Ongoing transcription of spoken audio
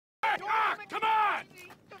quick! Ah, come on!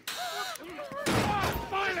 Ah,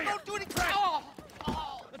 finally! Don't do anything!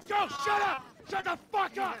 Let's go! Shut up! Shut the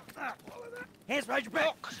fuck up! Hands behind your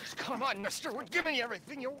back! Oh, come on, mister. We're giving you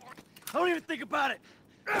everything you want. Don't even think about it!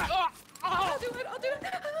 I'll do it, I'll do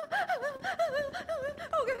it.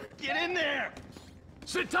 Oh, God. Get in there!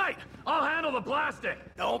 Sit tight! I'll handle the blasting!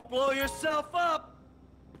 Don't blow yourself up!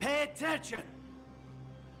 Pay attention!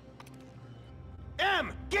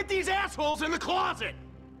 Em, get these assholes in the closet!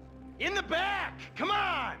 In the back! Come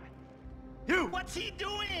on! You! What's he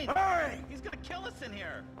doing? Hurry! He's gonna kill us in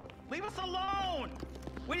here. Leave us alone.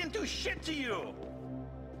 We didn't do shit to you.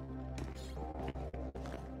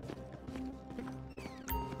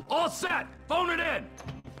 All set! Phone it in!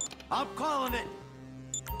 I'm calling it!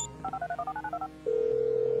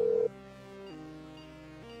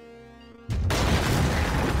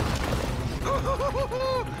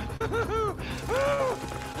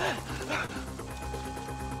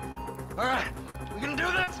 All right, we gonna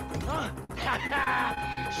do this? Huh?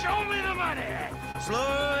 Show me the money!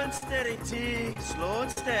 Slow and steady, T. Slow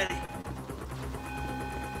and steady.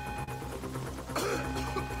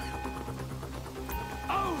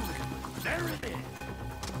 Oh! There it is!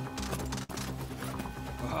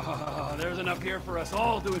 Oh, there's enough here for us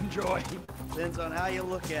all to enjoy. Depends on how you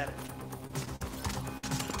look at it.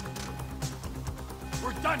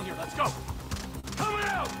 We're done here, let's go! Coming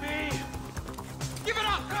out, B! Give it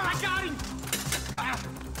up! I got him!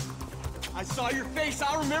 I saw your face,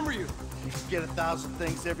 I'll remember you. You forget 1,000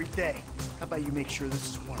 things every day. How about you make sure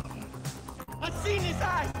this is one of them? I've seen his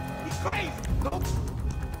eyes! He's crazy! Nope.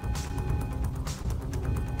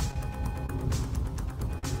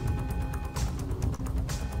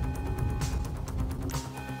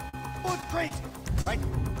 What's crazy? Right?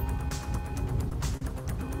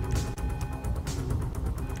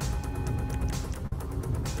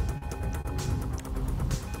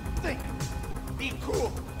 Think. Be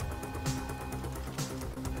cool.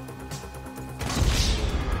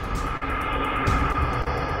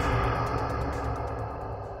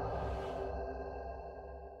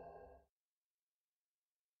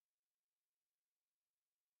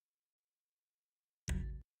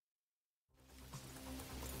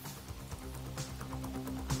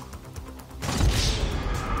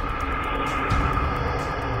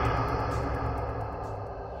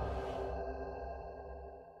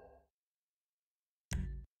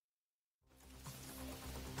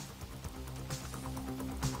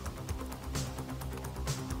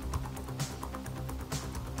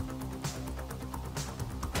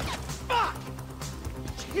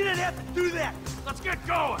 You didn't have to do that! Let's get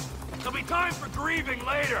going! There'll be time for grieving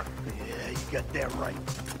later! Yeah, you got that right.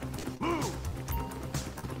 Move!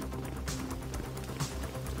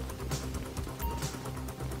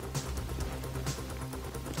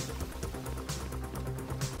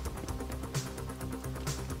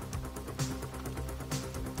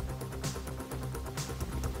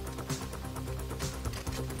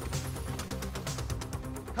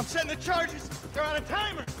 I'm setting the charges. They're on a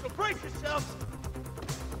timer, so brace yourselves.